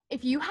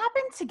If you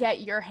happen to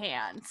get your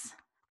hands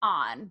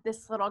on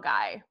this little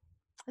guy,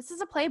 this is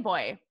a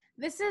Playboy.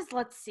 This is,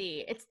 let's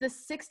see, it's the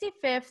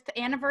 65th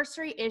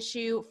anniversary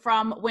issue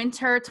from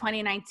winter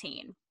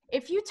 2019.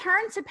 If you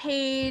turn to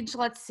page,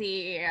 let's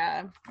see,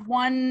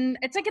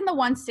 it's like in the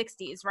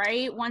 160s,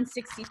 right?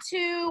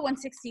 162,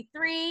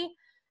 163.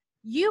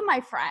 You, my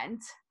friend,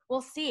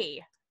 will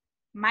see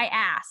my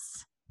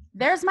ass.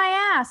 There's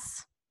my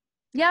ass.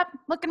 Yep,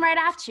 looking right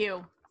at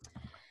you.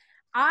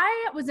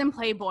 I was in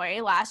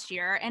Playboy last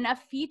year, and a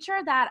feature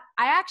that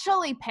I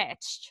actually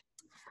pitched.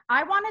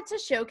 I wanted to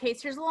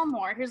showcase, here's a little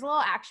more, here's a little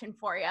action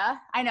for you.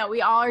 I know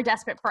we all are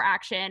desperate for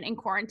action in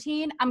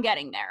quarantine. I'm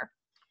getting there.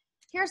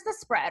 Here's the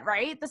spread,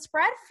 right? The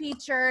spread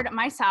featured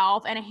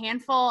myself and a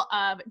handful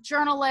of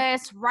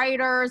journalists,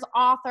 writers,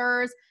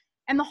 authors,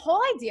 and the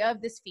whole idea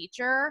of this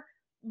feature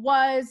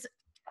was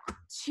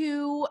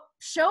to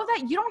show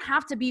that you don't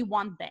have to be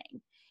one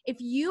thing. If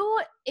you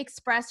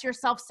express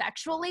yourself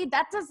sexually,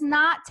 that does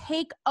not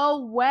take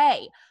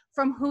away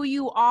from who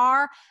you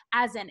are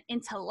as an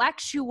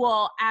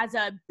intellectual, as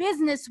a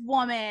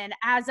businesswoman,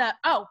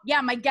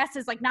 my guest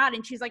is like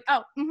nodding. She's like,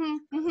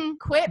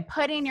 Quit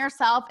putting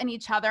yourself and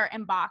each other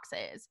in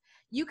boxes.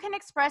 You can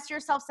express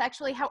yourself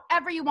sexually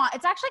however you want.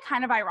 It's actually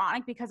kind of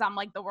ironic because I'm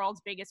like the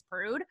world's biggest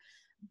prude,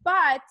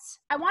 but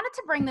I wanted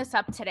to bring this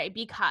up today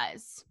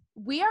because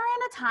we are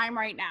in a time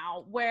right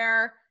now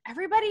where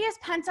everybody is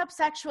pent up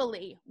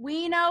sexually.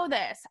 We know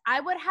this. I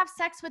would have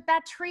sex with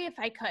that tree if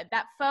I could,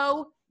 that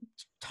faux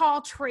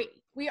tall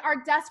tree. We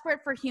are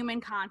desperate for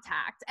human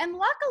contact. And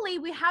luckily,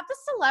 we have the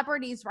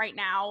celebrities right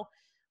now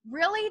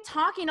really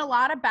talking a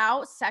lot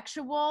about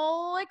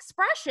sexual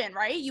expression,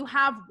 right? You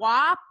have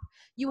WAP,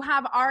 you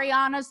have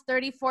Ariana's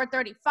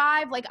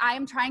 34-35. Like, I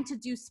am trying to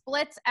do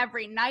splits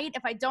every night.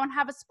 If I don't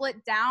have a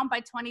split down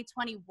by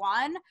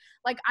 2021,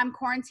 like, I'm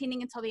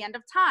quarantining until the end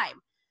of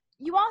time.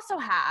 You also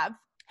have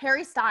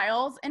Harry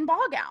Styles in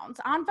ball gowns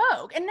on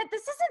Vogue. And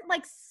this isn't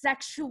like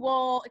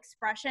sexual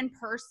expression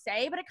per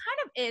se, but it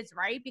kind of is,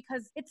 right?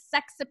 Because it's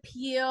sex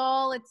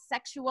appeal, it's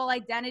sexual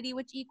identity,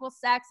 which equals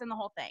sex and the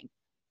whole thing.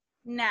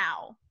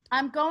 Now,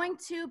 I'm going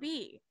to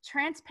be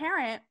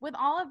transparent with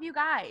all of you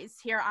guys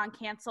here on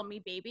Cancel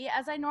Me Baby,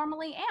 as I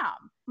normally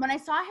am. When I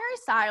saw Harry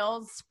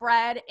Styles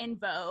spread in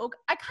Vogue,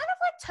 I kind of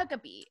like took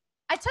a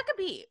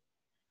beat.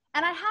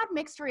 And I had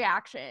mixed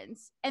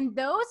reactions. And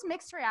those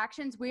mixed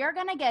reactions we are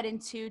going to get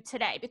into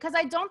today because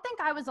I don't think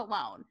I was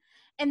alone.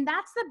 And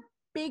that's the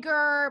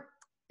bigger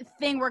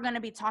thing we're going to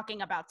be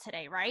talking about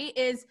today, right?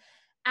 Is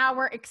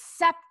our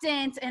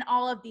acceptance and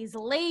all of these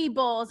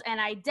labels and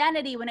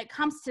identity when it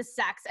comes to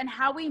sex and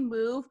how we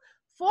move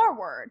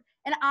forward.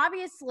 And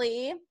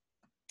obviously,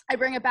 I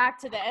bring it back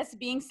to this,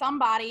 being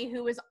somebody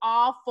who is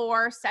all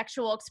for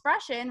sexual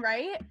expression,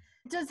 right?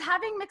 Does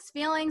having mixed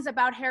feelings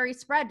about Harry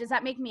spread, does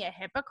that make me a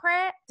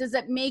hypocrite? Does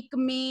it make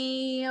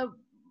me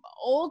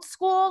old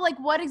school? Like,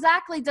 what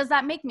exactly does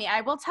that make me?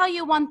 I will tell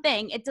you one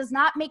thing. It does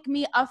not make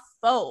me a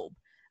phobe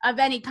of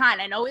any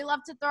kind. I know we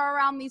love to throw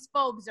around these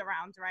phobes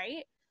around,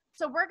 right?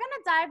 So we're going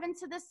to dive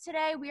into this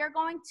today. We are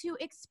going to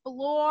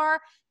explore,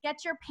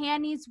 get your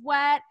panties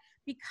wet,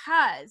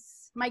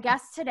 because my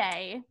guest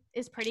today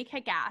is pretty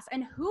kick-ass.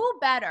 And who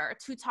better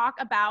to talk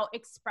about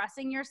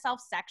expressing yourself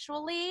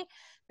sexually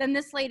than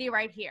this lady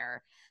right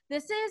here.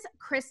 This is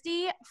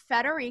Christy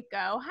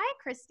Federico. Hi,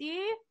 Christy.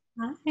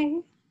 Hi.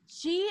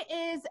 She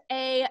is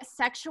a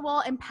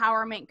sexual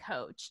empowerment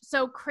coach.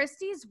 So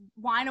Christy's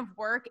line of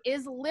work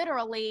is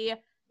literally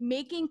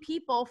making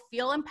people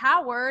feel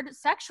empowered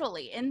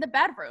sexually in the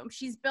bedroom.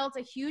 She's built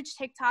a huge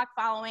TikTok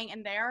following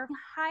and they're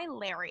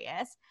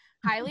hilarious.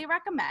 Highly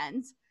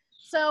recommend.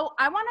 So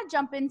I want to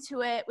jump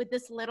into it with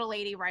this little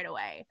lady right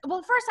away.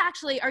 Well, first,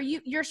 actually,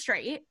 you're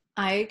straight?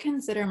 I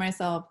consider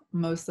myself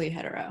mostly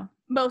hetero.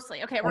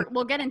 Mostly. Okay,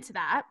 we'll get into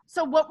that.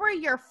 So what were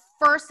your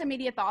first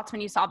immediate thoughts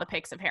when you saw the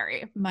pics of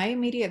Harry? My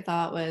immediate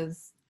thought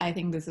was, I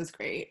think this is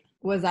great.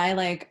 Was I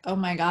like, oh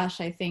my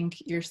gosh, I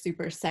think you're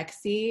super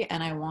sexy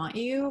and I want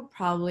you?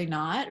 Probably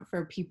not.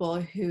 For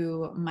people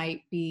who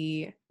might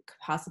be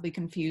possibly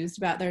confused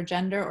about their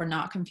gender or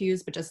not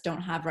confused, but just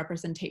don't have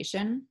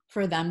representation,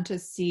 for them to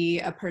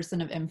see a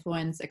person of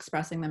influence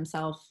expressing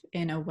themselves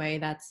in a way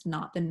that's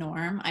not the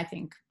norm, I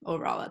think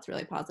overall that's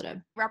really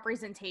positive.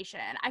 Representation.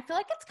 I feel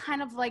like it's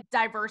kind of like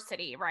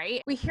diversity,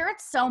 right? We hear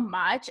it so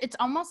much. It's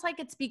almost like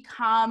it's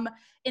become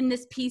in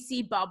this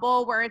PC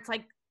bubble where it's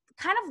like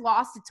kind of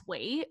lost its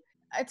weight.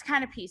 It's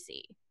kind of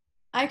PC.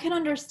 I can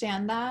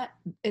understand that.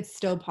 It's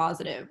still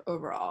positive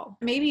overall.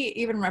 Maybe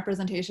even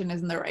representation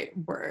isn't the right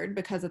word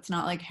because it's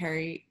not like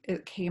Harry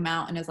came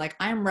out and is like,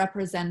 I'm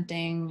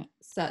representing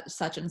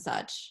such and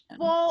such.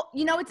 Well,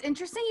 you know, it's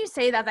interesting you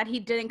say that he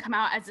didn't come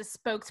out as a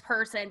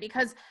spokesperson,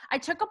 because I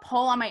took a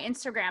poll on my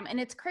Instagram and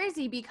it's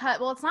crazy because,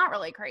 well, it's not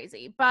really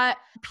crazy, but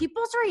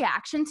people's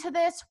reaction to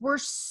this were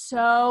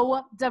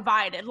so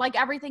divided. Like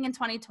everything in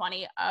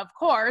 2020, of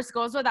course,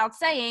 goes without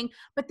saying,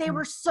 but they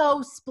were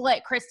so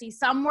split, Christy.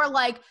 Some were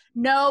like,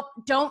 nope,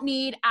 don't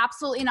need,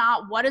 absolutely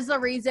not. What is the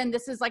reason?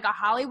 This is like a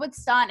Hollywood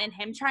stunt and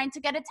him trying to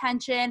get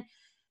attention.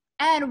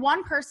 And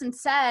one person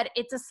said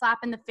it's a slap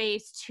in the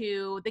face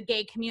to the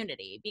gay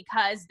community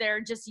because they're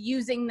just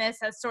using this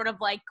as sort of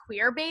like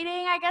queer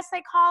baiting, I guess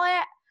they call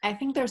it. I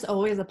think there's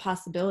always a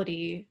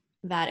possibility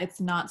that it's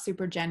not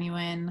super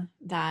genuine,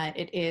 that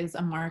it is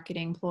a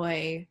marketing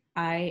ploy.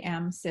 I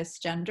am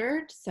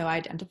cisgendered, so I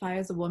identify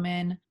as a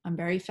woman. I'm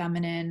very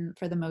feminine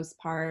for the most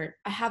part.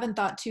 I haven't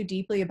thought too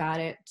deeply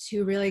about it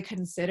to really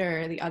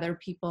consider the other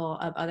people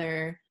of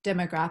other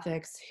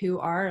demographics who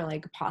are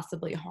like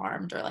possibly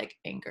harmed or like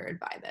angered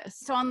by this.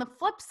 So on the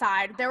flip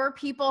side, there were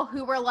people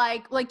who were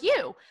like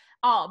you,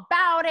 all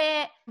about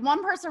it.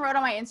 One person wrote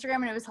on my Instagram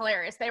and it was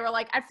hilarious. They were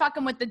like, I'd fuck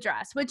him with the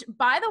dress, which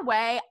by the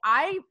way,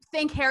 I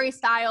think Harry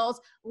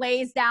Styles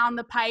lays down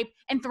the pipe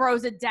and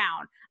throws it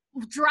down,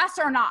 dress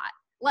or not.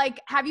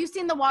 Like, have you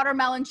seen the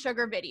watermelon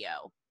sugar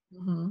video?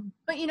 Mm-hmm.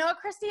 But you know what,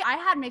 Christy? I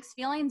had mixed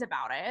feelings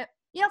about it.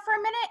 You know, for a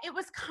minute, it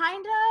was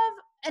kind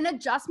of an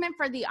adjustment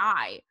for the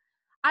eye.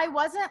 I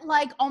wasn't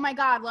like, oh my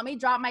God, let me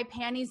drop my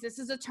panties. This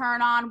is a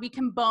turn on. We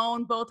can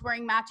bone, both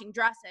wearing matching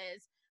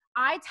dresses.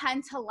 I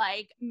tend to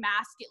like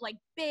like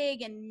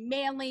big and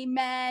manly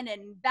men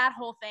and that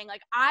whole thing.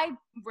 Like I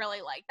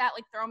really like that,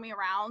 like throw me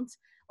around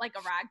like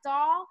a rag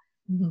doll.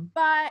 Mm-hmm.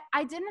 But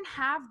I didn't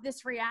have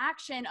this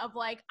reaction of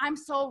like, I'm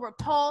so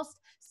repulsed.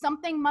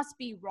 Something must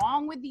be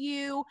wrong with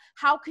you.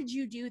 How could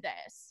you do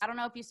this? I don't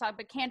know if you saw,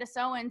 but Candace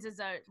Owens is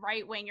a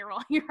right wing. You're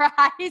rolling your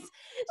eyes.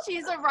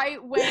 She's a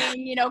right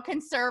wing, you know,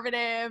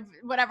 conservative,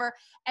 whatever.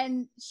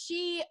 And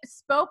she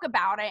spoke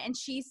about it and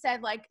she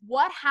said, like,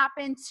 what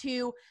happened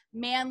to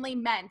manly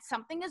men?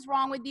 Something is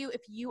wrong with you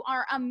if you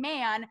are a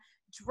man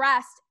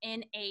dressed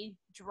in a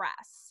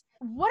dress.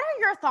 What are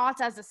your thoughts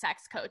as a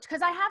sex coach?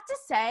 Because I have to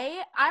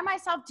say, I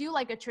myself do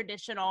like a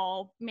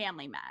traditional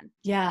manly man.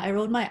 Yeah, I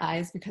rolled my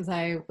eyes because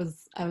I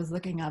was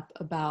looking up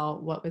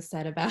about what was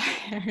said about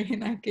Harry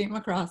and I came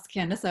across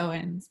Candace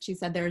Owens. She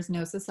said there is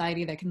no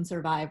society that can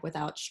survive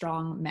without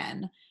strong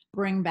men.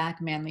 Bring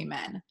back manly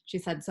men. She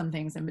said some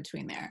things in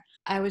between there.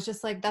 I was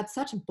just like, that's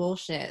such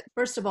bullshit.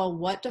 First of all,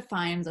 what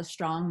defines a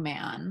strong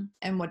man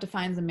and what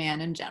defines a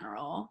man in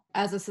general?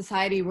 As a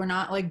society, we're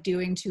not like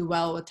doing too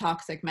well with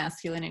toxic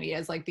masculinity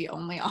as like the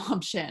only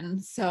option.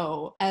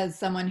 So as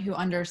someone who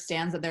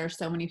understands that there are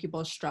so many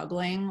people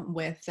struggling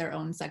with their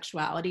own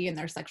sexuality and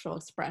their sexual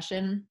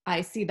expression,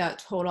 I see that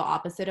total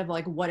opposite of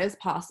like what is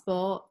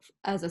possible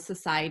as a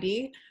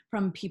society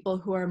from people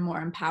who are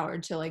more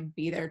empowered to like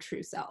be their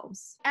true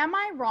selves. Am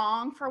I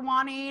wrong for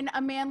wanting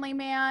a manly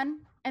man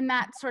and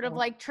that sort of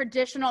like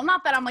traditional,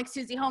 not that I'm like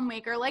Susie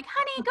Homemaker, like,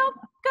 honey, go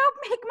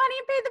make money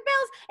and pay the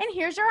bills and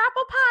here's your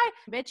apple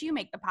pie. Bitch, you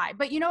make the pie.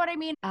 But you know what I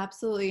mean?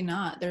 Absolutely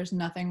not. There's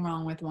nothing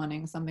wrong with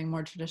wanting something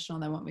more traditional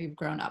than what we've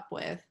grown up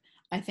with.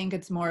 I think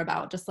it's more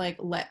about just like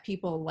let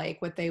people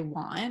like what they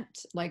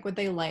want, like what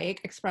they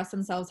like, express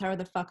themselves however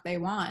the fuck they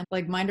want,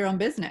 like mind your own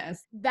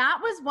business. That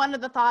was one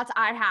of the thoughts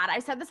I had. I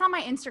said this on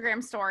my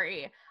Instagram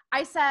story.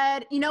 I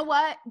said, you know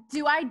what?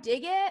 Do I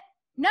dig it?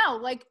 No,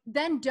 like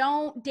then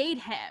don't date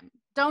him.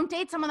 Don't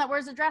date someone that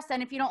wears a dress.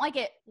 And if you don't like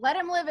it, let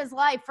him live his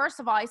life. First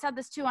of all, I said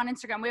this too on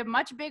Instagram. We have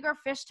much bigger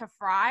fish to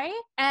fry.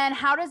 And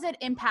how does it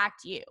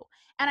impact you?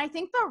 And I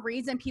think the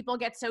reason people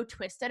get so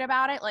twisted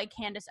about it, like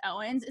Candace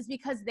Owens, is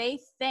because they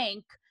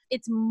think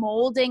it's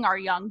molding our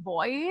young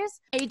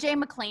boys. AJ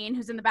McLean,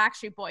 who's in the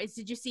Backstreet Boys,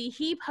 did you see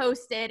he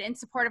posted in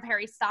support of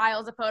Harry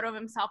Styles a photo of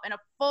himself in a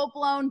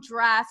full-blown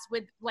dress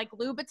with like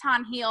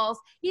Louboutin heels.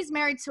 He's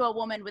married to a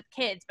woman with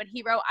kids, but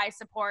he wrote, I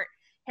support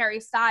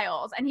Harry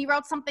Styles. And he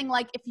wrote something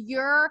like, if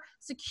you're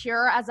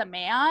secure as a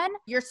man,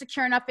 you're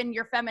secure enough in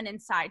your feminine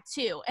side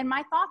too. And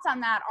my thoughts on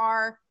that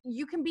are,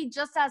 you can be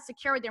just as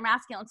secure with your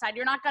masculine side.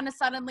 You're not going to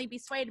suddenly be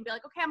swayed and be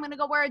like, okay, I'm going to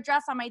go wear a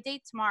dress on my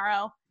date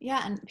tomorrow.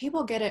 Yeah, and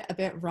people get it a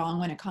bit wrong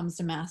when it comes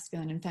to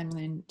masculine and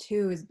feminine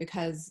too, is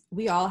because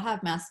we all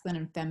have masculine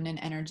and feminine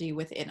energy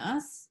within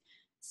us.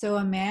 So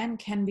a man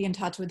can be in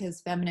touch with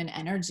his feminine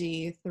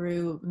energy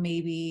through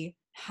maybe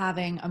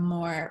having a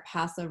more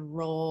passive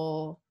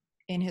role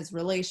in his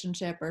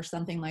relationship or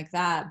something like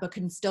that, but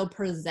can still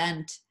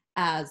present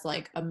as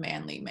like a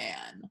manly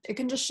man. It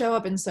can just show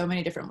up in so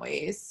many different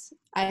ways.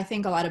 I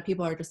think a lot of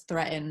people are just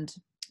threatened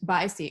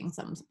by seeing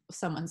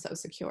someone so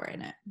secure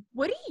in it.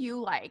 What do you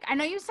like? I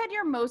know you said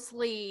you're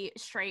mostly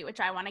straight,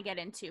 which I want to get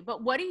into,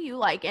 but what do you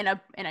like in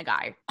a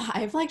guy?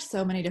 I've liked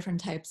so many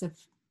different types of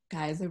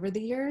guys over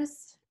the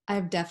years.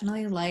 I've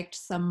definitely liked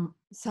some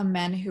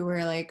men who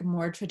were like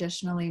more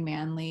traditionally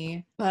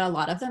manly, but a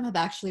lot of them have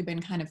actually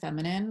been kind of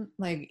feminine.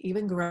 Like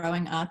even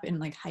growing up in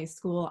like high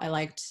school, I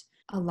liked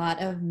a lot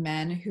of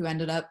men who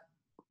ended up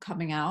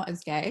coming out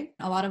as gay.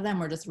 A lot of them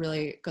were just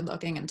really good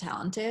looking and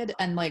talented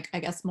and like,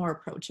 I guess more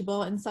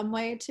approachable in some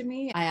way to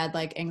me. I had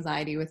like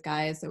anxiety with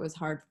guys. It was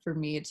hard for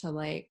me to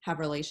like have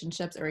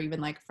relationships or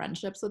even like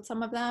friendships with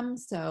some of them.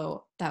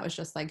 So that was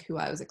just like who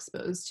I was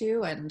exposed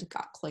to and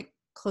got like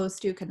close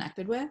to,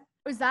 connected with.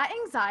 Was that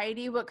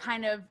anxiety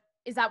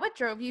is that what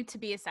drove you to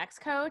be a sex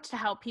coach, to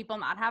help people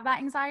not have that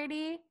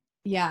anxiety?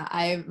 Yeah,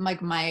 I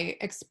like my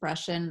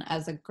expression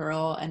as a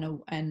girl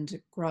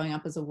and growing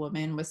up as a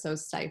woman was so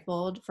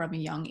stifled from a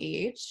young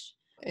age.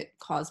 it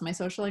caused my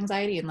social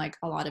anxiety in like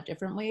a lot of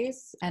different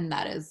ways. And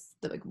that is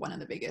like one of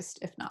the biggest,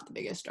 if not the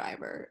biggest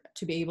driver,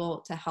 to be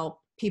able to help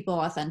people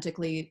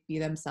authentically be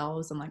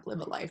themselves and like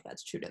live a life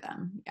that's true to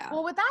them. Yeah.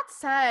 Well, with that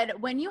said,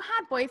 when you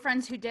had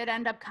boyfriends who did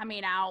end up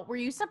coming out, were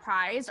you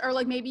surprised? Or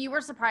like maybe you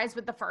were surprised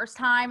with the first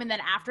time and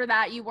then after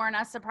that you weren't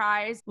as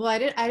surprised? Well,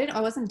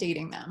 I wasn't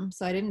dating them.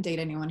 So I didn't date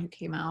anyone who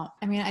came out.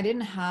 I mean, I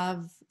didn't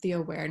have the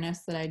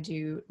awareness that I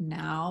do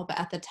now, but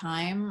at the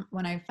time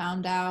when I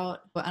found out,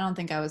 well, I don't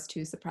think I was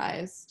too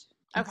surprised.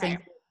 I Okay.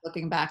 think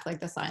looking back,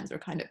 like the signs were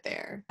kind of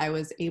there. I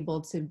was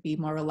able to be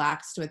more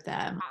relaxed with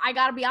them. I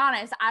gotta be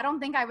honest, I don't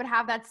think I would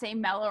have that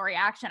same mellow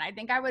reaction. I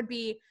think I would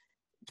be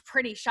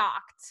pretty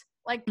shocked.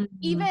 Like,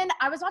 even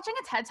I was watching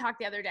a TED Talk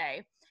the other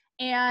day,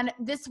 and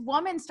this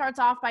woman starts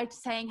off by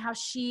saying how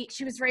she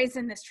was raised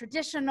in this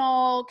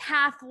traditional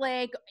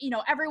Catholic,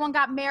 everyone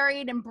got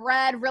married and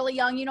bred really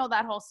young,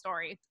 that whole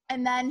story.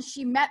 And then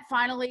she met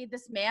finally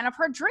this man of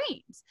her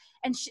dreams,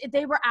 and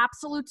they were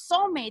absolute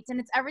soulmates,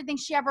 and it's everything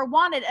she ever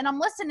wanted. And I'm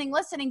listening,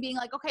 being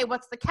like, okay,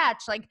 what's the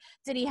catch? Like,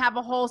 did he have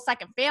a whole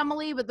second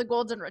family with the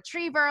golden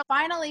retriever?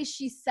 Finally,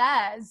 she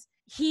says,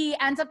 he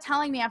ends up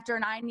telling me after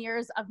 9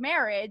 years of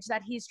marriage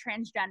that he's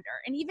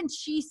transgender. And even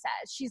she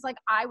says, she's like,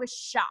 I was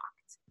shocked.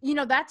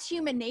 That's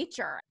human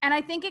nature. And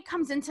I think it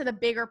comes into the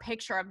bigger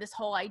picture of this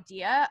whole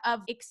idea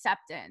of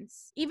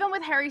acceptance. Even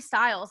with Harry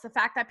Styles, the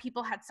fact that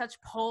people had such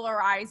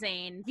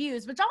polarizing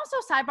views, which also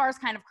sidebar is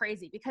kind of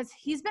crazy because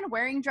he's been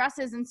wearing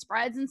dresses and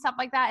spreads and stuff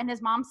like that. And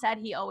his mom said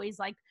he always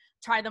like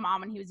tried them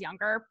on when he was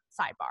younger,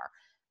 sidebar.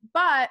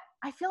 But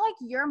I feel like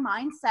your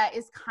mindset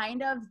is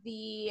kind of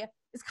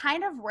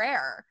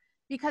rare,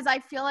 because I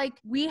feel like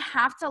we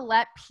have to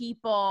let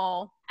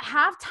people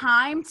have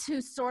time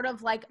to sort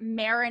of like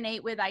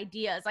marinate with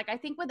ideas. Like, I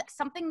think with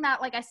something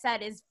that, like I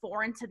said, is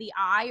foreign to the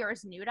eye or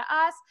is new to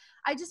us,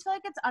 I just feel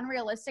like it's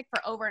unrealistic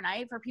for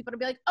overnight for people to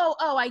be like,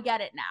 oh, I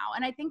get it now.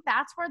 And I think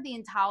that's where the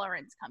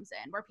intolerance comes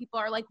in, where people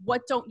are like,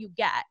 what don't you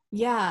get?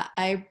 Yeah,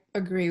 I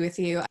agree with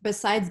you.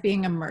 Besides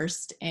being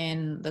immersed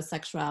in the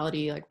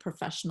sexuality, like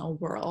professional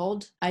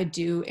world, I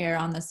do err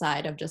on the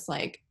side of just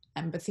like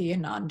empathy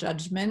and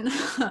non-judgment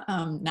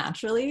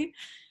naturally.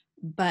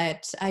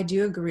 But I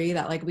do agree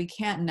that like we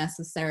can't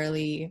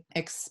necessarily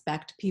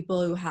expect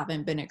people who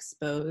haven't been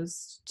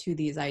exposed to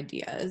these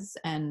ideas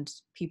and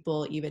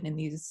people even in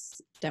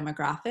these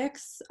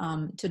demographics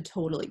to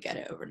totally get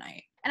it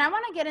overnight. And I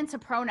want to get into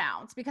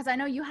pronouns because I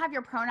know you have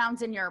your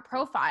pronouns in your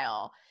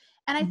profile.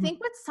 And I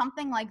think with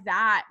something like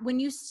that, when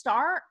you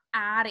start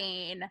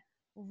adding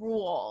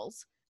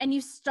rules and you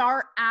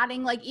start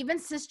adding like even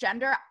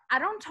cisgender, I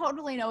don't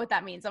totally know what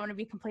that means. I'm going to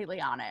be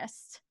completely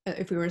honest.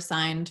 If we were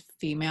assigned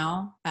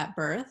female at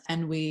birth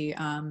and we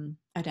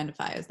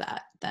identify as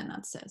that, then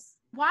that's cis.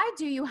 Why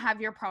do you have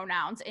your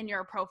pronouns in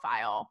your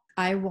profile?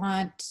 I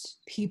want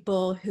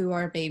people who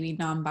are maybe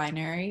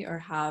non-binary or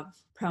have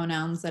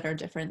pronouns that are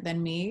different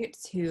than me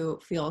to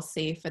feel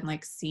safe and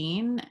like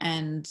seen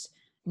and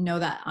know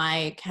that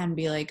I can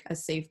be like a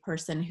safe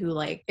person who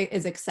like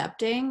is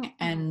accepting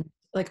and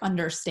like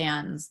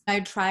understands.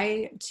 I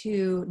try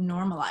to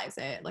normalize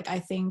it. Like, I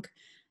think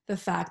the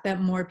fact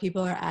that more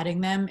people are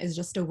adding them is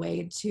just a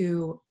way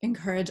to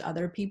encourage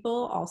other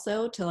people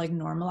also to like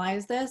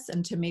normalize this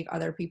and to make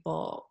other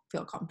people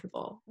feel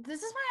comfortable.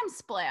 This is why I'm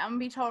split. I'm gonna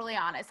be totally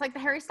honest. Like the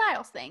Harry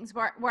Styles things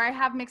where I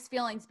have mixed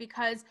feelings,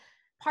 because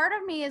part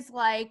of me is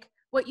like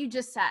what you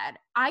just said.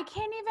 I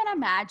can't even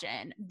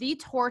imagine the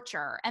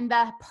torture and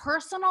the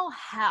personal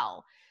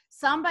hell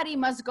somebody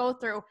must go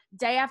through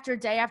day after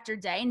day after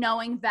day,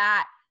 knowing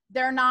that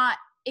they're not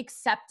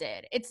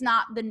accepted. It's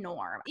not the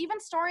norm. Even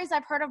stories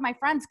I've heard of my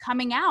friends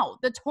coming out,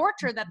 the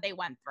torture that they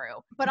went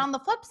through. But on the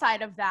flip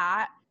side of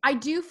that, I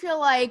do feel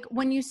like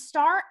when you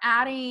start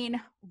adding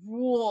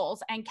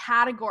rules and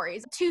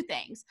categories, two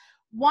things.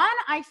 One,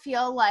 I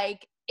feel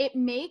like it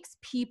makes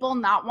people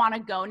not want to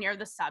go near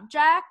the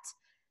subject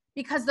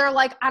because they're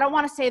like, I don't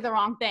want to say the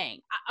wrong thing.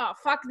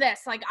 Fuck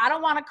this. Like, I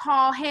don't want to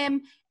call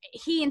him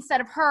he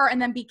instead of her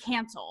and then be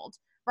canceled.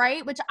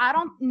 Right? Which I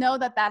don't know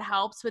that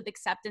helps with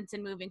acceptance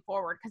and moving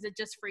forward, because it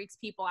just freaks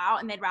people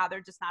out and they'd rather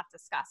just not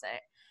discuss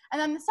it.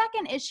 And then the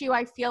second issue,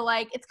 I feel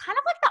like it's kind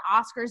of like the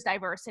Oscars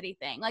diversity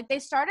thing. Like, they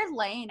started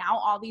laying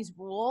out all these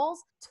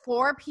rules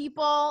for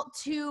people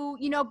to,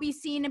 be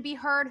seen and be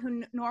heard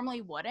who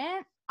normally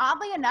wouldn't.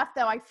 Oddly enough,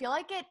 though, I feel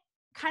like it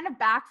kind of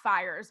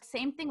backfires.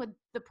 Same thing with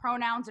the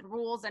pronouns and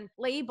rules and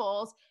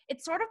labels.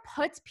 It sort of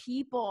puts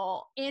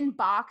people in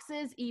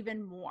boxes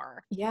even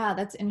more. Yeah,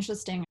 that's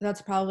interesting.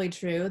 That's probably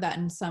true that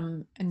in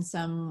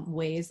some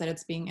ways that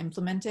it's being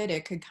implemented,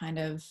 it could kind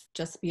of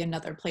just be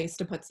another place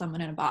to put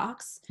someone in a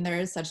box. And there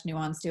is such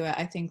nuance to it.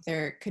 I think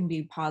there can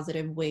be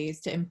positive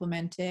ways to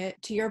implement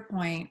it. To your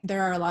point,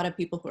 there are a lot of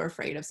people who are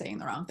afraid of saying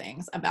the wrong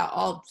things about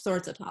all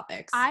sorts of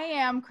topics. I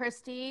am,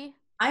 Christy.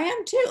 I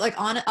am too. Like,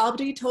 I'll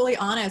be totally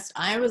honest.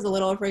 I was a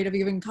little afraid of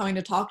even coming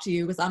to talk to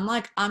you because I'm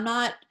like, I'm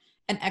not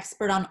an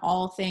expert on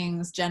all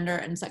things gender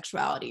and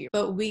sexuality,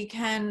 but we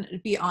can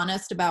be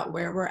honest about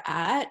where we're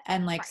at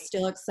and like Right.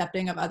 still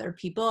accepting of other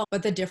people.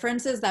 But the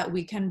difference is that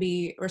we can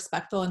be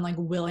respectful and like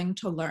willing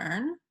to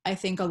learn. I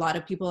think a lot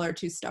of people are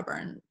too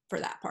stubborn for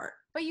that part.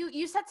 But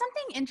you said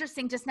something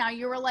interesting just now.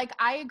 You were like,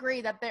 I agree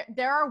that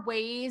there are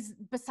ways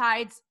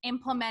besides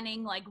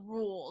implementing like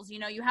rules. You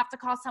know, you have to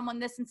call someone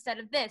this instead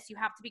of this. You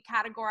have to be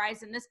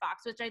categorized in this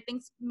box, which I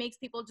think makes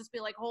people just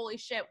be like, holy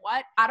shit,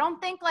 what? I don't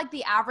think like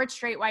the average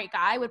straight white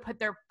guy would put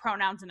their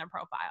pronouns in their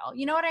profile.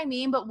 You know what I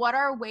mean? But what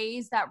are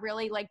ways that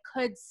really like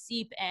could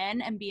seep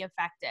in and be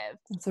effective?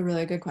 That's a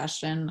really good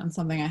question and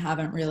something I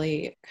haven't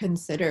really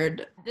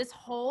considered. This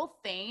whole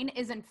thing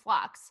is in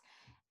flux.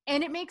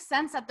 And it makes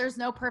sense that there's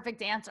no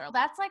perfect answer.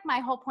 That's like my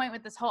whole point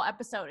with this whole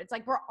episode. It's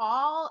like we're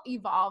all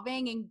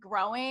evolving and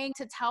growing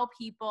to tell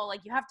people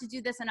like you have to do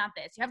this and not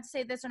this. You have to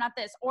say this or not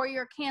this, or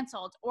you're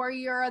canceled, or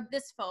you're a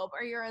this phobe,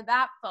 or you're a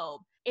that phobe.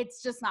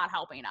 It's just not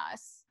helping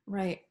us.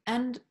 Right.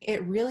 And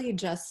it really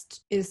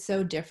just is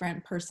so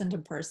different person to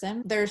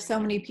person. There's so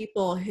many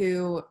people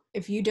who,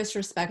 if you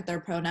disrespect their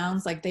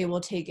pronouns, like they will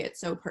take it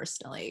so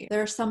personally.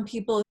 There are some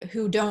people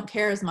who don't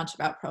care as much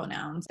about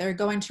pronouns. They're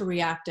going to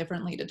react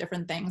differently to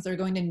different things. They're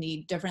going to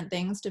need different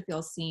things to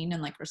feel seen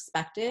and like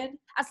respected.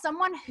 As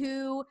someone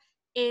who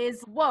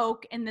is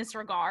woke in this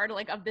regard,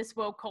 like of this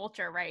woke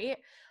culture, right?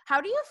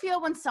 How do you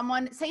feel when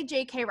someone, say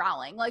J.K.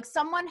 Rowling, like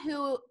someone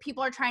who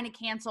people are trying to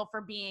cancel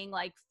for being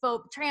like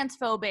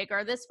transphobic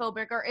or this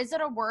phobic, or is it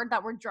a word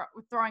that we're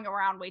throwing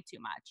around way too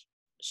much?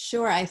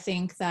 Sure, I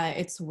think that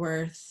it's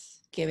worth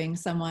giving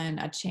someone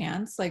a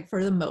chance. Like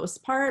for the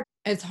most part,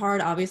 it's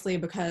hard obviously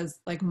because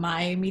like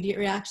my immediate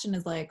reaction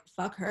is like,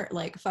 fuck her,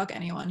 like fuck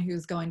anyone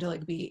who's going to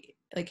like be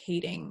like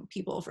hating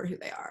people for who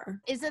they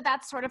are. Is it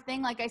that sort of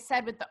thing, like I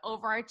said, with the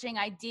overarching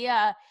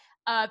idea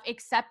of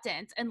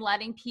acceptance and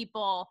letting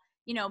people,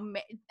 you know,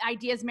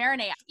 ideas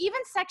marinate,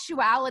 even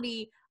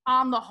sexuality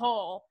on the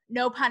whole,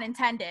 no pun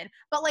intended,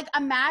 but like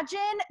imagine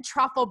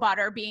truffle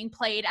butter being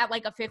played at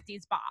like a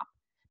 50s bop.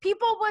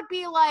 People would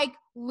be like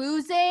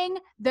losing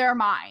their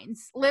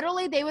minds.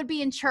 Literally, they would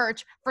be in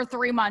church for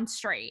 3 months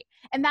straight.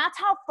 And that's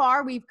how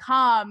far we've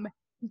come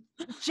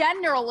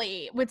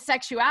generally with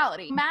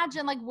sexuality.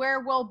 Imagine like where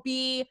we'll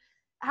be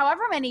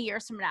however many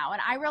years from now.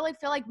 And I really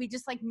feel like we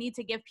just like need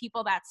to give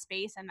people that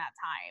space and that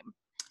time.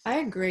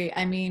 I agree.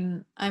 I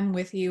mean, I'm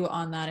with you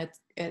on that.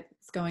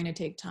 It's going to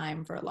take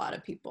time for a lot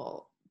of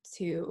people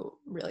to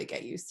really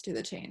get used to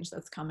the change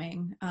that's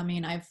coming. I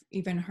mean, I've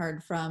even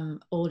heard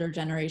from older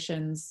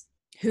generations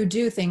who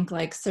do think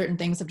like certain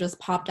things have just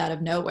popped out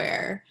of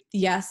nowhere.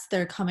 Yes,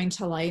 they're coming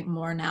to light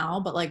more now,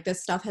 but like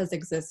this stuff has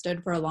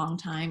existed for a long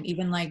time.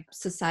 Even like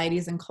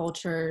societies and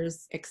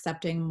cultures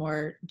accepting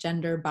more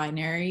gender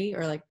binary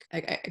or like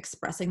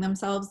expressing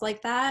themselves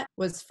like that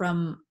was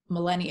from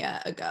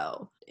millennia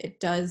ago. It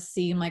does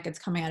seem like it's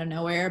coming out of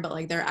nowhere, but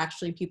like there are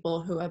actually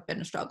people who have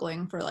been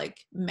struggling for like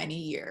many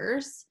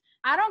years.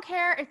 I don't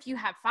care if you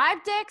have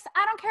 5 dicks.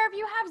 I don't care if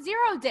you have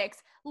 0 dicks.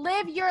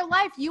 Live your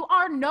life. You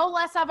are no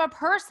less of a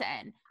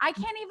person. I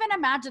can't even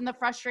imagine the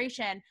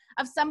frustration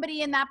of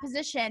somebody in that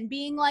position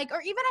being like,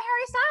 or even a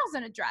Harry Styles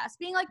in a dress,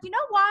 being like, you know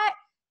what?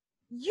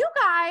 You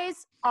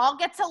guys all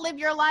get to live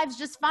your lives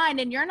just fine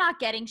and you're not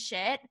getting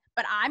shit,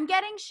 but I'm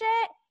getting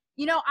shit.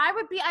 You know, I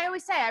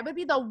always say I would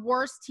be the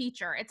worst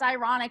teacher. It's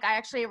ironic. I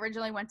actually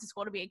originally went to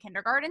school to be a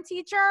kindergarten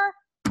teacher.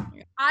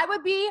 I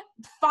would be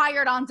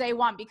fired on day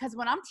one because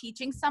when I'm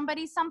teaching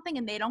somebody something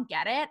and they don't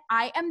get it,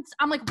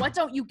 I'm like, what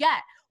don't you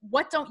get?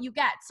 What don't you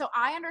get? So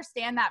I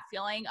understand that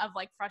feeling of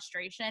like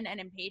frustration and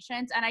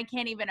impatience. And I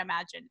can't even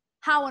imagine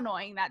how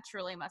annoying that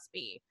truly must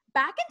be.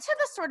 Back into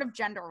the sort of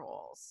gender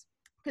roles,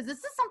 because this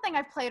is something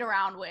I've played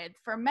around with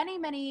for many,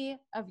 many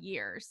of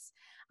years.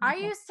 I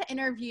used to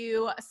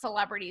interview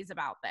celebrities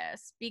about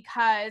this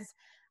because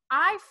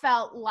I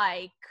felt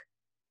like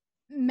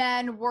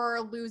men were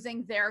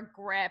losing their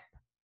grip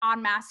on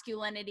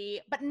masculinity,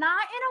 but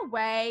not in a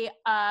way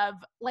of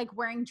like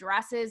wearing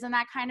dresses and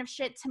that kind of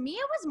shit. To me,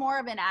 it was more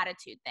of an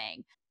attitude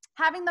thing.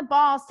 Having the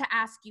balls to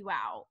ask you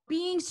out,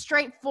 being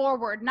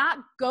straightforward, not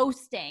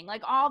ghosting,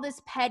 like all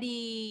this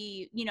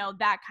petty, you know,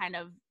 that kind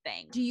of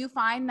thing. Do you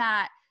find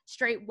that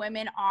straight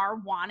women are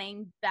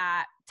wanting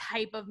that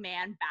type of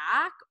man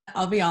back?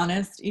 I'll be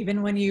honest,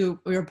 even when we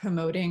were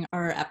promoting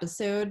our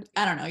episode,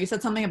 I don't know, you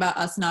said something about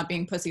us not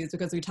being pussies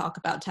because we talk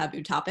about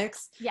taboo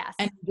topics. Yes.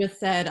 And you just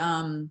said,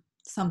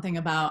 something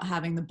about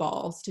having the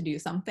balls to do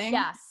something.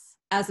 Yes.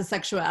 As a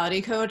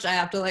sexuality coach, I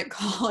have to like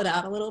call it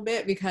out a little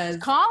bit because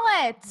call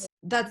it.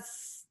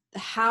 That's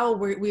how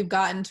we've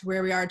gotten to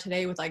where we are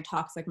today with like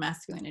toxic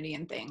masculinity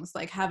and things.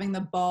 Like having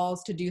the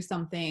balls to do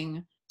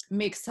something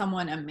makes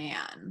someone a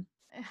man.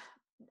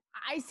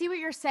 I see what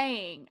you're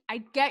saying.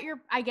 I get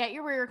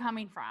where you're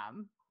coming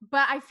from.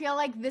 But I feel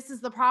like this is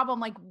the problem.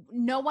 Like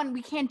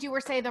we can't do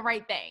or say the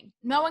right thing.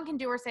 No one can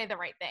do or say the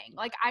right thing.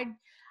 Like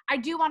I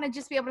do want to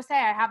just be able to say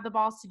I have the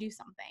balls to do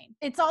something.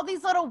 It's all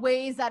these little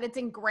ways that it's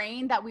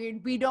ingrained that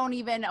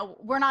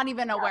we're not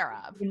even aware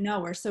of. No,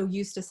 we're so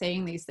used to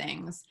saying these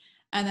things.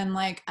 And then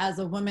like as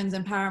a women's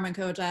empowerment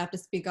coach, I have to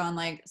speak on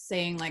like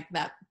saying like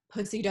that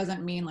pussy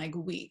doesn't mean like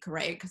weak,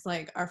 right? Because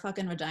like our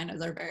fucking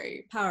vaginas are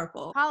very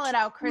powerful. Call it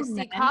out,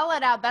 Christy. Call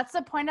it out. That's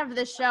the point of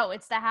the show.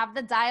 It's to have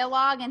the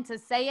dialogue and to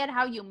say it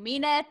how you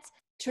mean it.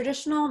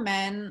 Traditional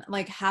men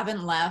like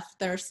haven't left.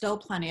 There's still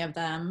plenty of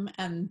them,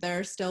 and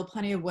there's still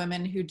plenty of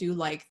women who do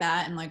like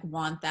that and like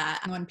want that.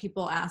 And when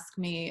people ask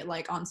me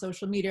like on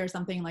social media or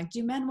something like,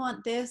 do men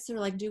want this, or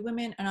like do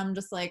women, and I'm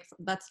just like,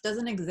 that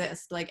doesn't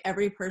exist. Like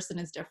every person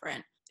is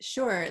different.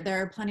 Sure,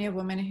 there are plenty of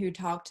women who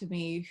talk to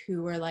me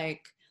who are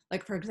like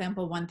for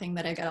example, one thing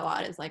that I get a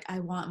lot is like, I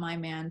want my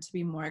man to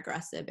be more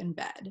aggressive in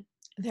bed.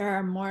 There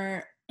are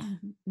more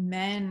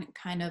men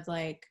kind of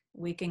like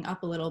waking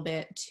up a little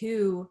bit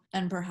too,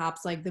 and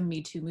perhaps like the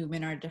Me Too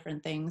movement or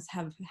different things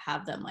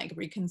have them like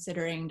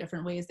reconsidering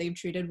different ways they've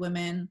treated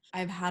women.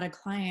 I've had a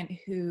client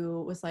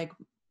who was like,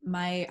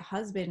 my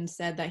husband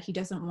said that he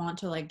doesn't want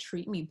to like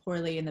treat me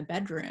poorly in the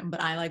bedroom,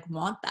 but I like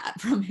want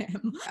that from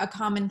him. A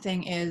common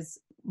thing is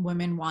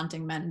women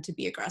wanting men to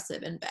be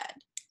aggressive in bed.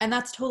 And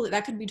that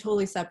could be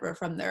totally separate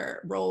from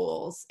their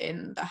roles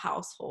in the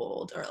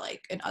household or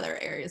like in other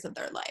areas of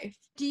their life.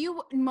 Do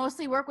you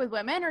mostly work with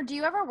women, or do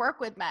you ever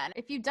work with men?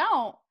 If you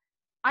don't,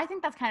 I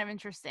think that's kind of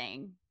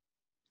interesting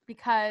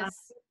because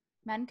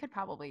men could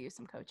probably use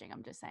some coaching.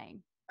 I'm just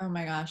saying. Oh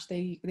my gosh,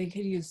 they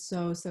could use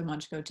so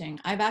much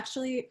coaching.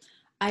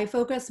 I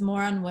focus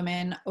more on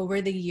women over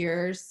the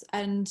years,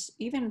 and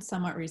even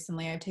somewhat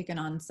recently I've taken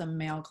on some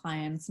male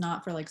clients,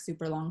 not for like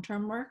super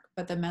long-term work,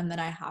 but the men that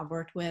I have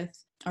worked with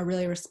are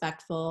really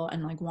respectful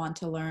and like want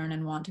to learn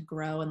and want to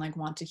grow and like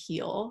want to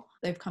heal.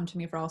 They've come to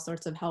me for all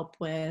sorts of help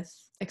with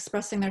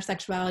expressing their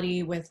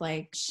sexuality, with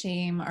like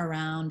shame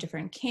around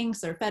different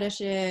kinks or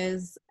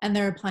fetishes. And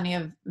there are plenty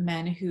of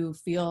men who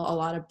feel a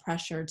lot of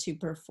pressure to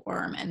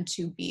perform and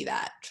to be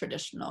that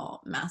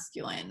traditional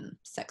masculine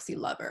sexy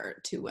lover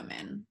to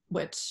women,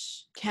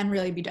 which can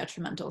really be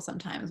detrimental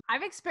sometimes.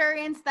 I've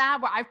experienced that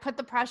where I've put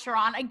the pressure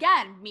on.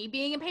 Again, me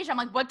being impatient, I'm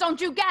like, what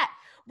don't you get?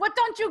 What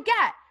don't you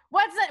get?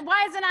 Why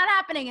is it not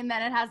happening? And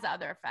then it has the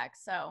other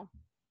effects. So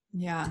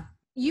yeah.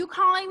 You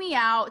calling me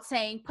out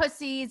saying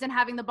pussies and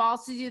having the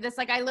balls to do this.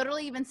 Like I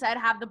literally even said,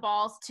 have the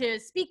balls to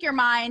speak your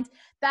mind.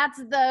 That's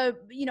the,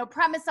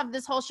 premise of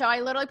this whole show.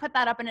 I literally put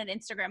that up in an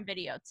Instagram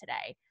video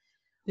today.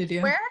 Did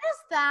you? Where does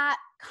that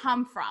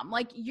come from?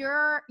 Like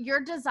your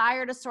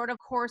desire to sort of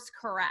course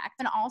correct,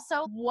 and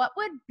also what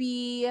would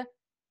be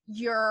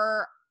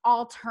your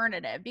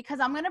alternative? Because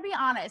I'm going to be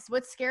honest,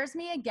 what scares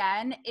me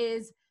again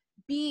is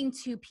being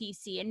too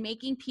PC and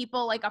making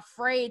people like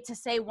afraid to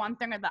say one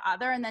thing or the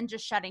other and then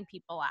just shutting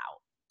people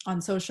out.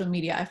 On social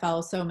media, I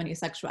follow so many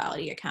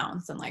sexuality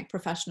accounts and like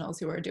professionals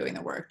who are doing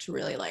the work to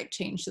really like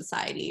change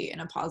society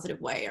in a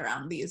positive way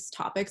around these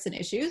topics and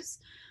issues.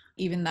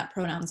 Even that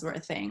pronouns were a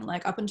thing.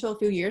 Like up until a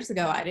few years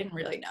ago, I didn't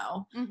really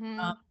know.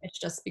 It's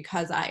just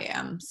because I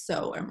am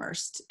so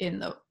immersed in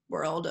the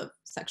world of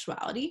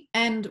sexuality.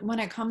 And when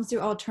it comes to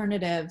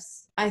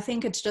alternatives, I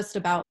think it's just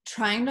about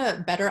trying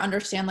to better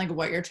understand like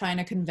what you're trying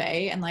to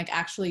convey and like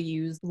actually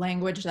use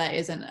language that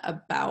isn't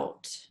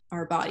about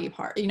our body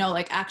part,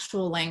 like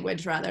actual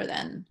language rather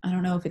than, I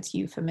don't know if it's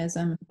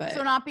euphemism, but.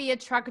 So not be a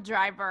truck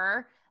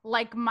driver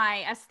like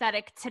my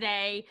aesthetic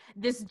today,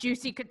 this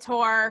Juicy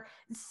Couture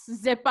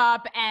zip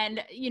up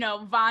and,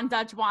 Von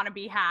Dutch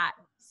wannabe hat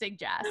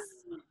suggests.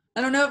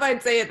 I don't know if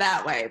I'd say it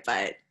that way,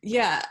 but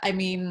yeah, I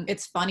mean,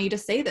 it's funny to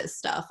say this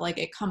stuff. Like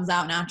it comes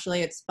out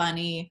naturally, it's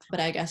funny, but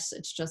I guess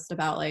it's just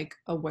about like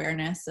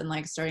awareness and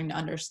like starting to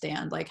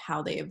understand like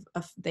how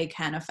they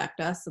can affect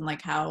us and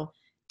like how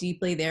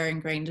deeply they're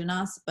ingrained in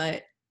us.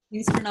 But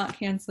thanks for not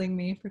canceling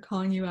me for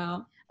calling you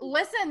out.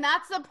 Listen,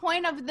 that's the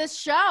point of this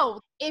show.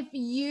 If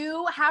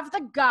you have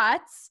the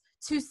guts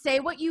to say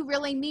what you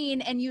really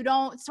mean and you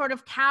don't sort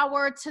of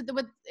cower to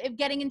with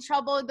getting in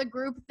trouble, the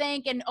group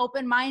think, and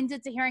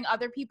open-minded to hearing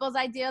other people's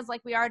ideas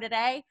like we are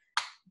today,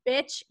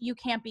 bitch, you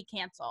can't be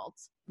canceled.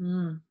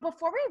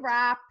 Before we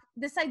wrap,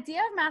 this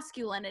idea of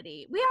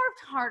masculinity, we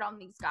are hard on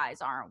these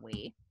guys, aren't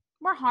we?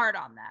 We're hard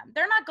on them.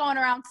 They're not going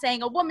around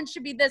saying a woman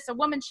should be this, a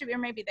woman should be, or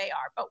maybe they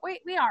are, but we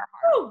are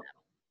hard on them.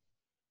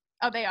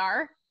 Oh, they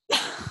are?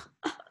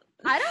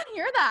 I don't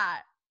hear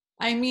that.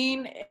 I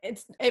mean,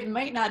 it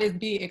might not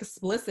be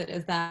explicit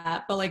as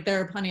that, but like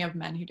there are plenty of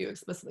men who do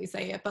explicitly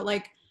say it, but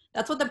like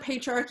that's what the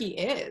patriarchy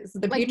is.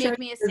 The like patriarchy make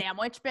me a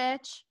sandwich,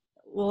 bitch.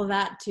 Well,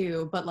 that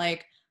too, but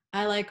like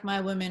I like my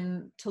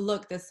women to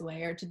look this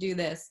way or to do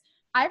this.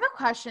 I have a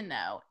question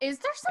though. Is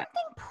there something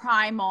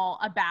primal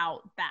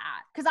about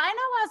that? Because I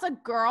know as a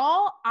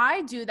girl,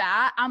 I do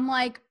that. I'm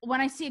like, when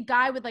I see a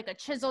guy with like a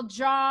chiseled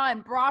jaw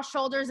and broad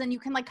shoulders and you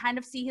can like kind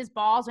of see his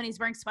balls when he's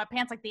wearing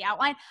sweatpants, like the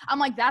outline, I'm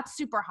like, that's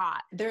super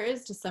hot. There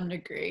is to some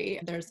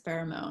degree. There's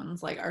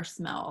pheromones, like our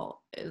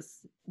smell is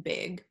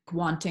big,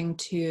 wanting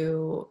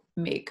to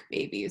make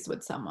babies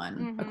with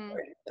someone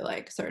according to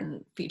like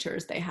certain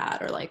features they had,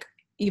 or like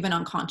even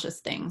unconscious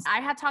things. I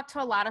had talked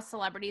to a lot of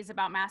celebrities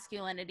about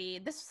masculinity.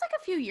 This was like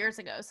a few years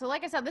ago. So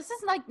like I said, this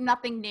is like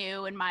nothing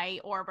new in my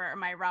orbit or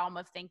my realm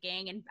of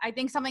thinking. And I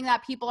think something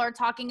that people are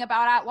talking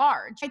about at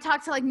large. I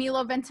talked to like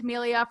Milo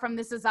Ventimiglia from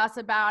This Is Us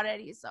about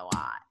it. He's so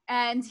hot.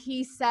 And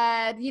he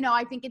said, you know,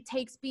 I think it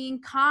takes being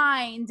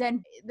kind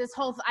and this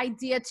whole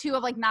idea too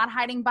of like not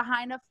hiding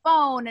behind a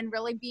phone and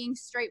really being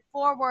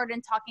straightforward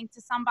and talking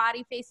to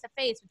somebody face to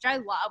face, which I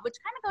love, which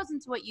kind of goes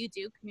into what you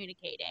do,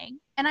 communicating.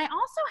 And I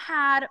also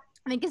had,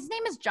 I think his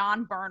name is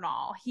John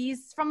Bernal.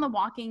 He's from The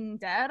Walking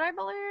Dead, I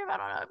believe. I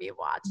don't know if you've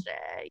watched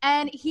it.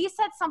 And he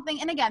said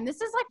something, and again,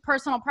 this is like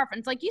personal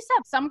preference. Like you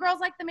said, some girls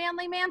like the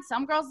manly man,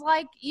 some girls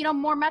like, you know,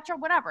 more metro,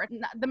 whatever.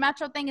 The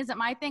metro thing isn't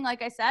my thing,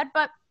 like I said,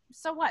 but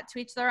so what? To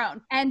each their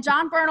own. And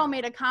John Bernal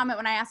made a comment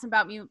when I asked him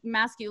about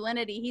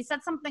masculinity. He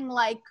said something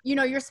like, you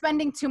know, you're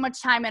spending too much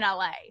time in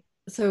LA.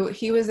 So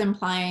he was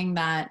implying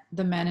that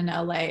the men in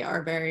LA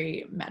are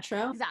very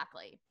metro.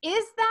 Exactly.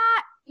 Is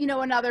that, you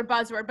know, another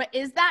buzzword, but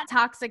is that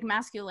toxic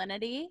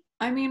masculinity?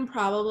 I mean,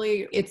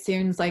 probably. It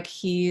seems like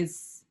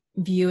he's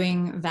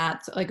viewing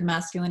that like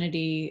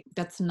masculinity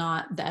that's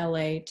not the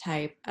LA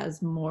type as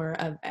more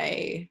of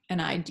an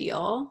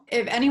ideal.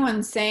 If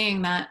anyone's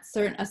saying that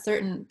a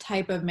certain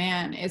type of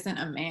man isn't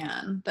a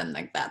man, then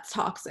like that's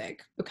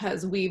toxic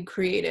because we've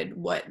created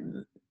what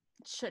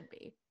should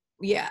be.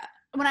 Yeah.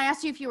 When I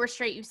asked you if you were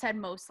straight, you said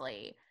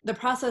mostly. The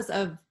process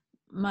of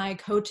my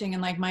coaching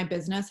and like my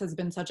business has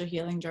been such a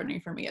healing journey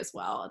for me as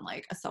well, and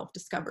like a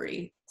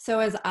self-discovery. So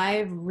as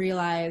I've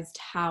realized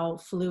how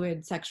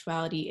fluid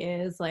sexuality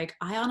is, like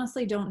I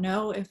honestly don't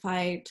know if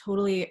I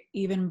totally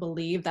even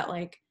believe that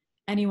like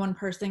any one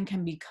person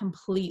can be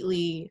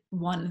completely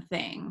one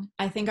thing.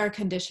 I think our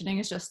conditioning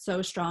is just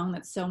so strong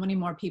that so many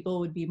more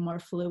people would be more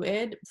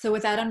fluid. So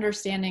with that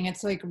understanding,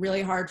 it's like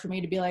really hard for me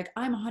to be like,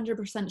 I'm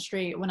 100%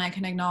 straight when I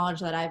can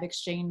acknowledge that I've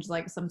exchanged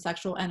like some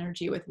sexual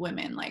energy with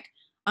women. Like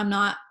I'm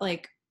not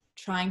like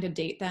trying to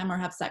date them or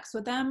have sex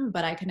with them,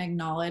 but I can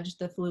acknowledge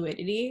the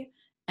fluidity.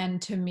 And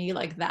to me,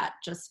 like that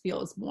just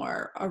feels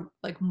more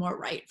more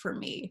right for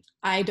me.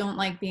 I don't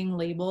like being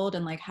labeled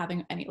and like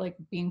having any, like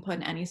being put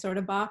in any sort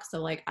of box. So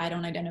like, I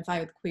don't identify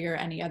with queer or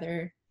any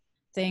other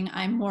thing.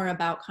 I'm more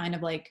about kind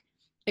of like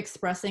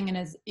expressing, and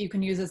as you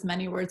can use as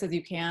many words as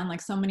you can.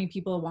 Like so many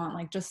people want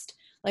like just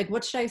like,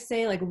 what should I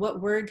say? Like, what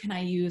word can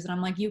I use? And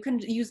I'm like, you can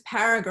use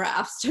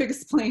paragraphs to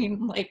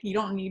explain. Like, you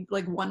don't need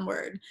like one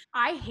word.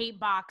 I hate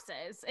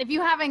boxes. If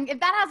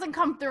that hasn't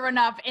come through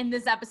enough in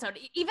this episode,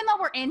 even though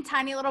we're in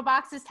tiny little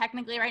boxes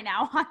technically right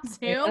now on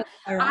Zoom,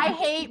 I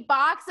hate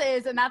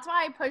boxes. And that's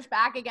why I push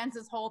back against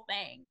this whole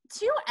thing.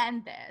 To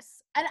end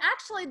this, and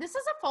actually this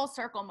is a full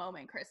circle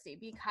moment, Christy,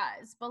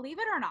 because believe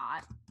it or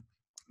not,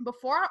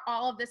 before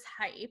all of this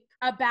hype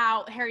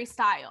about Harry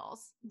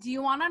Styles, do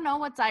you want to know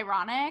what's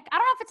ironic? I don't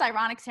know if it's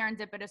ironic,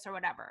 serendipitous, or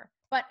whatever,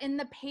 but in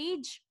the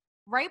page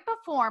right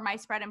before my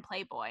spread in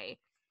Playboy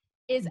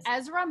is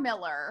Ezra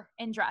Miller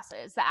in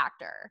Dresses, the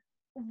actor.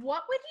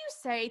 What would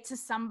you say to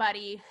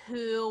somebody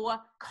who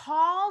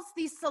calls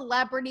these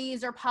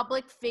celebrities or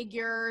public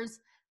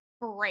figures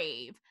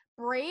brave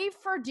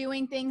for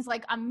doing things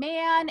like a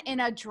man in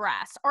a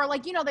dress, or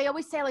like, you know, they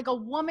always say like a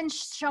woman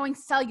showing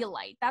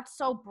cellulite? That's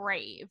so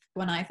brave.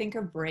 When I think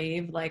of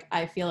brave, like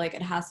I feel like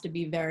it has to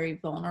be very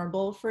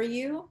vulnerable for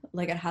you.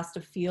 Like it has to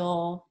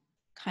feel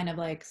kind of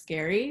like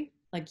scary.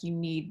 Like you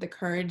need the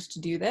courage to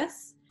do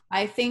this.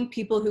 I think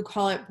people who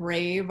call it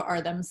brave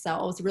are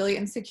themselves really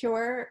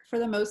insecure for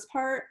the most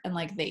part, and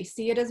like they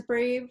see it as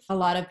brave. A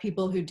lot of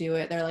people who do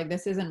it, they're like,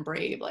 this isn't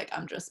brave, like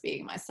I'm just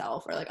being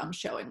myself, or like I'm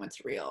showing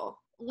what's real.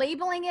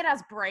 Labeling it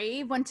as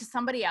brave when to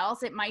somebody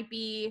else it might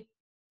be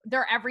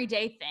their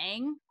everyday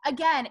thing.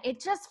 Again, it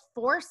just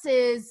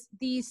forces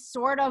these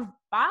sort of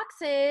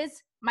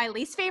boxes, my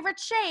least favorite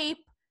shape,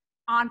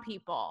 on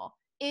people.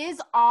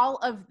 Is all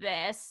of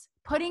this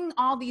putting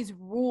all these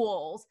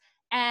rules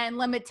and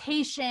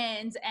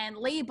limitations and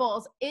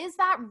labels, is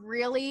that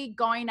really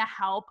going to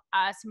help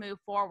us move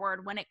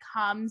forward when it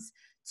comes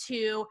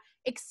to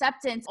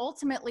acceptance?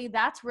 Ultimately,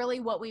 that's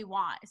really what we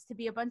want, is to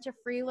be a bunch of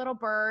free little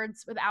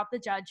birds without the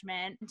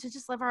judgment, and to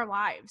just live our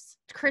lives.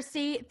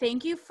 Chrissy,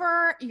 thank you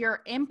for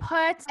your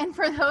input. And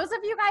for those of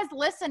you guys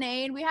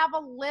listening, we have a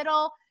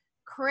little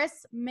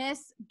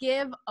Christmas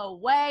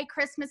giveaway,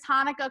 Christmas,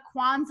 Hanukkah,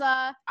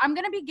 Kwanzaa. I'm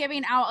going to be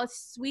giving out a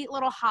sweet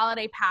little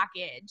holiday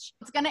package.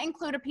 It's going to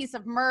include a piece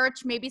of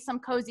merch, maybe some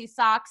cozy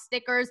socks,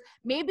 stickers.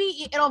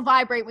 Maybe it'll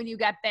vibrate when you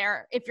get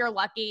there if you're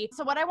lucky.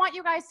 So what I want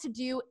you guys to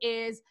do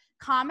is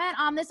comment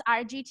on this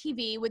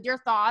IGTV with your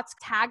thoughts,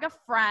 tag a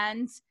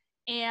friend,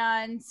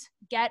 and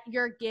get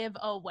your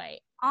giveaway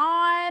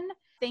on.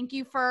 Thank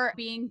you for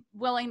being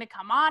willing to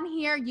come on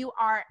here. You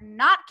are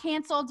not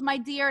canceled, my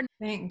dear.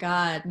 Thank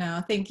God.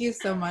 No, thank you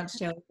so much,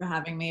 Taylor, for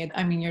having me.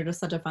 I mean, you're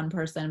just such a fun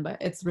person, but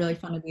it's really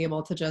fun to be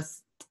able to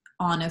just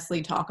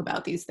honestly talk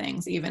about these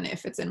things, even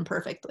if it's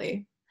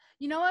imperfectly.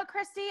 You know what,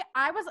 Christy?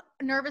 I was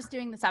nervous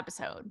doing this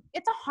episode.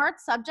 It's a hard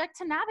subject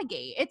to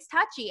navigate. It's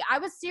touchy. I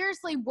was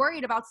seriously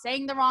worried about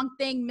saying the wrong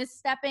thing,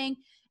 misstepping.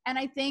 And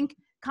I think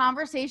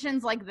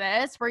conversations like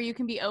this where you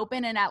can be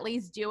open and at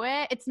least do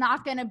it, it's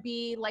not going to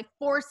be like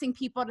forcing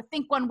people to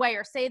think one way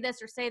or say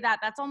this or say that.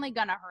 That's only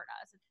going to hurt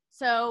us.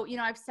 So, you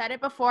know, I've said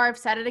it before, I've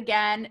said it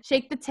again.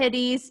 Shake the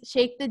titties,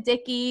 shake the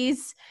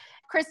dickies.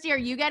 Christy, are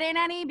you getting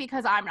any?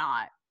 Because I'm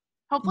not.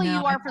 Hopefully No,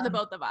 you are for the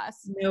both of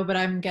us. No, but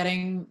I'm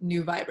getting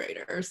new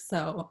vibrators.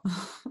 So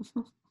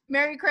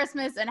Merry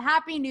Christmas and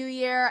Happy New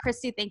Year.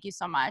 Christy, thank you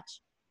so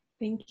much.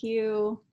 Thank you.